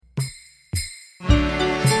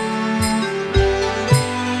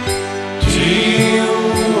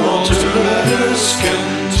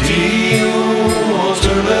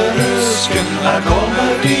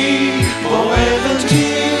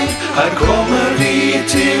vi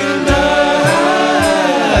til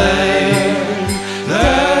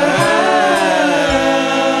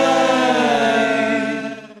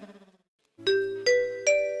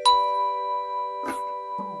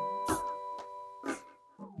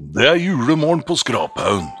Det julemorgen på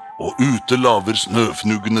Skraphaugen, og ute laver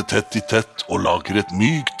snøfnugene tett i tett og lager et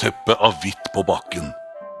mykt teppe av hvitt på bakken.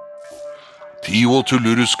 Tio og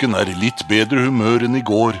Tullerusken i litt bedre humør enn i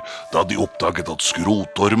går, da de oppdaget at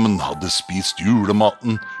skrotormen hadde spist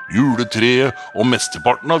julematen, juletreet og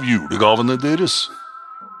mesteparten av julegavene deres.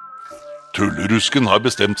 Tullerusken har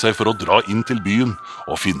bestemt seg for å dra inn til byen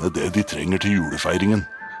og finne det de trenger til julefeiringen,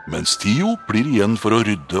 mens Tio blir igjen for å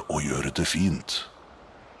rydde og gjøre det fint.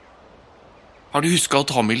 Har du husket å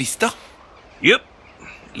ta med lista? Jøp,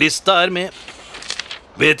 lista med.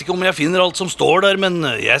 Vet ikke om jeg finner alt som står der, men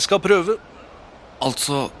jeg skal prøve.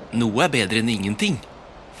 Altså, noe bedre enn ingenting.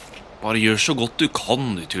 Bare gjør så godt du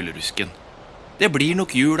kan, du Tullerusken. Det blir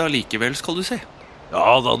nok jul allikevel, skal du se.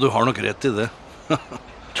 Ja da, du har nok rett i det.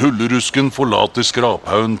 Tullerusken forlater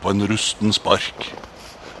Skraphaugen på en rusten spark.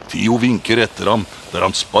 Tio vinker etter ham, der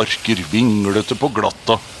han sparker vinglete på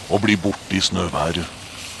glatta og blir borte i snøværet.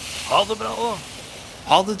 Ha det bra da.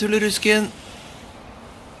 Ha det, Tullerusken.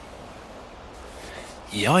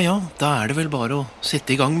 Ja, da det vel bare å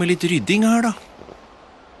sette i gang med litt rydding her, da.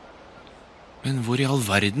 Men hvor i all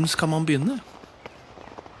verden skal man begynne?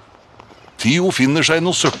 Tio finner seg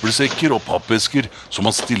noen søppelsekker og pappesker som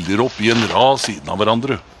han stiller opp i en rad siden av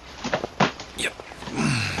hverandre. Ja,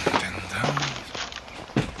 den der.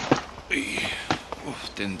 Oi,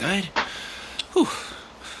 den der.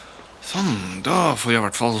 Sånn, da får jeg i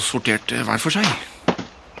hvert fall sortert hver for seg.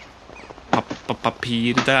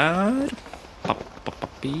 Papir der.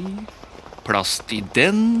 Papir. Plast i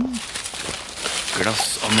den.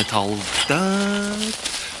 Glass og metall der.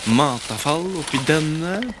 Matavfall oppi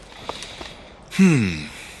denne.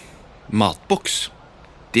 Matboks.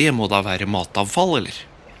 Det må da være matavfall, eller?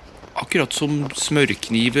 Akkurat som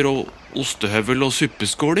smørkniver og ostehøvel og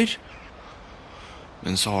suppeskåler.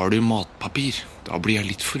 Men så har du matpapir. Da blir jeg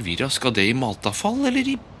litt forvirret. Skal det i matavfall eller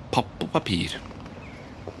i papp og papir?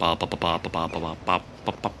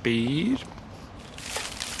 Papir.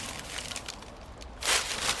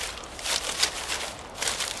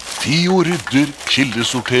 Tio rydder,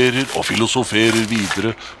 kildesorterer og filosoferer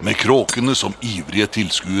videre med kråkene som ivrige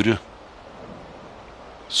tilskuere.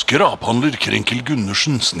 Skraphandler Krenkel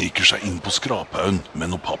Gundersen sniker seg inn på Skraphaugen med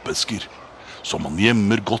noen pappesker, som han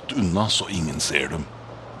gjemmer godt unna så ingen ser dem.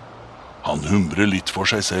 Han humrer litt for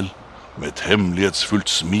seg selv, med et hemmelighetsfullt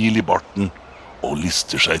smil i barten, og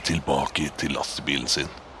lister seg tilbake til lastebilen sin.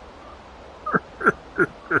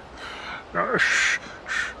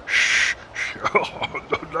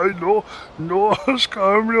 Nei, nå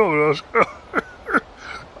skal jeg bli overrasket.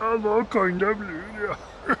 Ja, nå kan det bli, ja.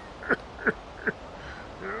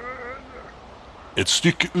 Et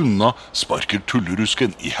stykke unna sparker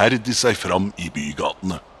Tullerusken iherdig seg fram i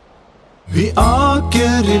bygatene. Vi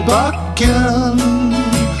aker i bakken,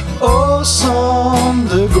 og som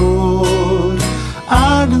det går,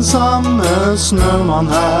 den samme snømann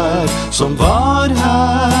her, som var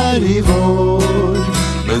her i vår.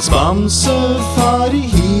 Mens Bamsefar i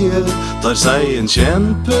hiet tar seg en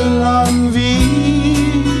kjempelang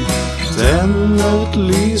hvil. Tenn et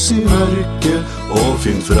lys i mørket og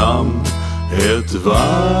finn fram et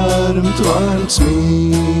varmt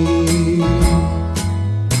smil.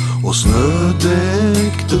 Og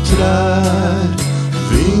snødekte trær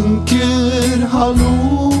vinker hallo.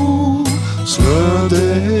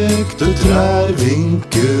 Snødekte trær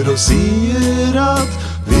vinker og sier at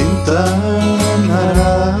vinteren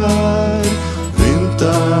her.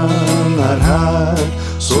 Vinteren her,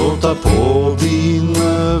 så ta på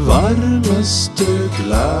dine varmeste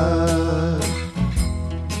klær.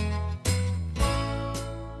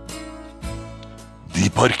 De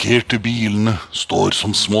parkerte bilene står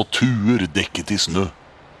som små tuer dekket i snø.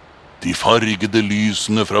 De fargede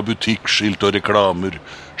lysene fra butikkskilt og reklamer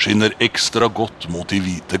skinner ekstra godt mot de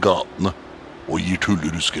hvite gatene og gir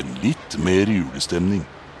Tullerusken litt mer julestemning.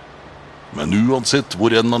 Men uansett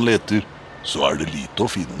hvor enn han leter, så det lite å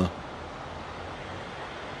finne.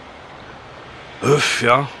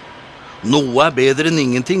 Ja. Noe bedre enn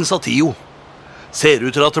ingenting, sa Tio. Ser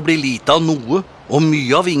ut til at det blir lite av noe og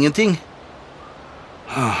mye av ingenting.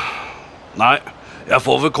 Nei, jeg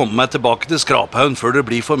får vel komme meg tilbake til Skraphaugen før det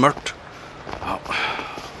blir for mørkt. Ja,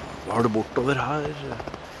 hva det bortover her?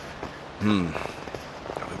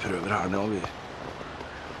 Ja, vi prøver her nå, vi.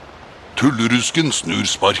 Tullerusken snur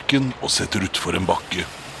sparken og setter utfor en bakke.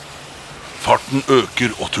 Farten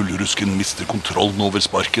øker og Tullerusken mister kontrollen over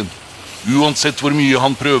sparken. Uansett hvor mye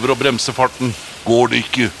han prøver å bremse farten, går det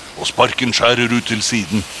ikke, og sparken skjærer ut til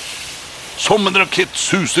siden. Som en rakett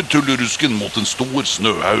suser tullerusken mot en stor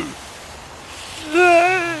snøhaug.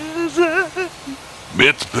 Med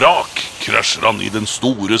et brak krasjer han i den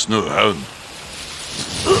store snøhaugen.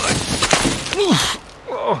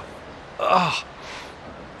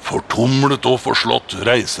 Fortumlet og forslått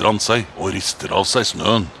reiser han seg og rister av seg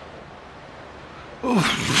snøen.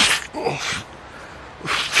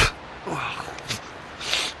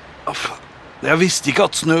 Jeg visste ikke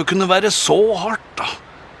at snø kunne være så hardt, da.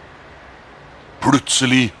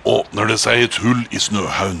 Plutselig åpner det seg et hull i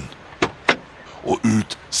snøhaugen, og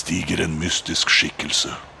ut stiger en mystisk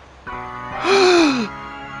skikkelse.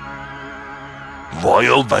 Hva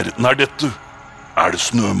i all verden er dette? Er det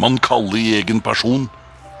Snømann Kalle i egen person?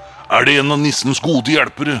 Er det en av nissens gode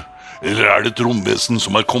hjelpere? Eller er det et romvesen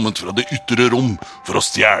som er kommet fra det ytre rom for å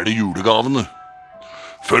stjele julegavene?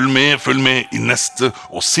 Følg med i neste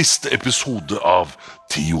og siste episode av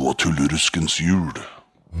Tio og Tulleruskens jul.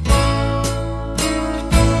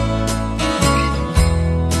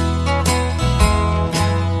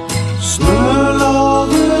 Snø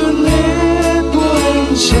laver ned på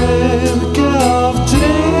en kjelke av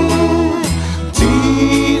tre,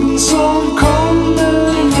 tiden som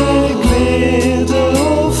kommer med glede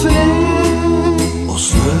og fred. Og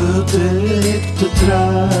snødekte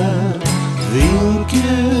trær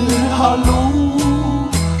vinker hallo.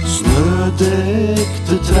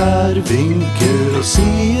 Snødekte trær vinker og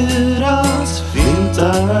sier at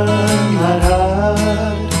vinteren er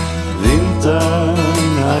her.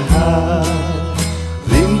 Vinteren er her.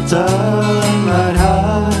 Vinteren er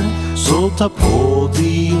her. Så ta på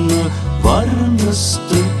dine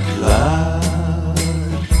varmeste klær.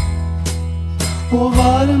 Og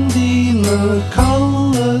varm dine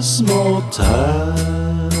kalde små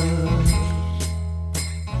tær.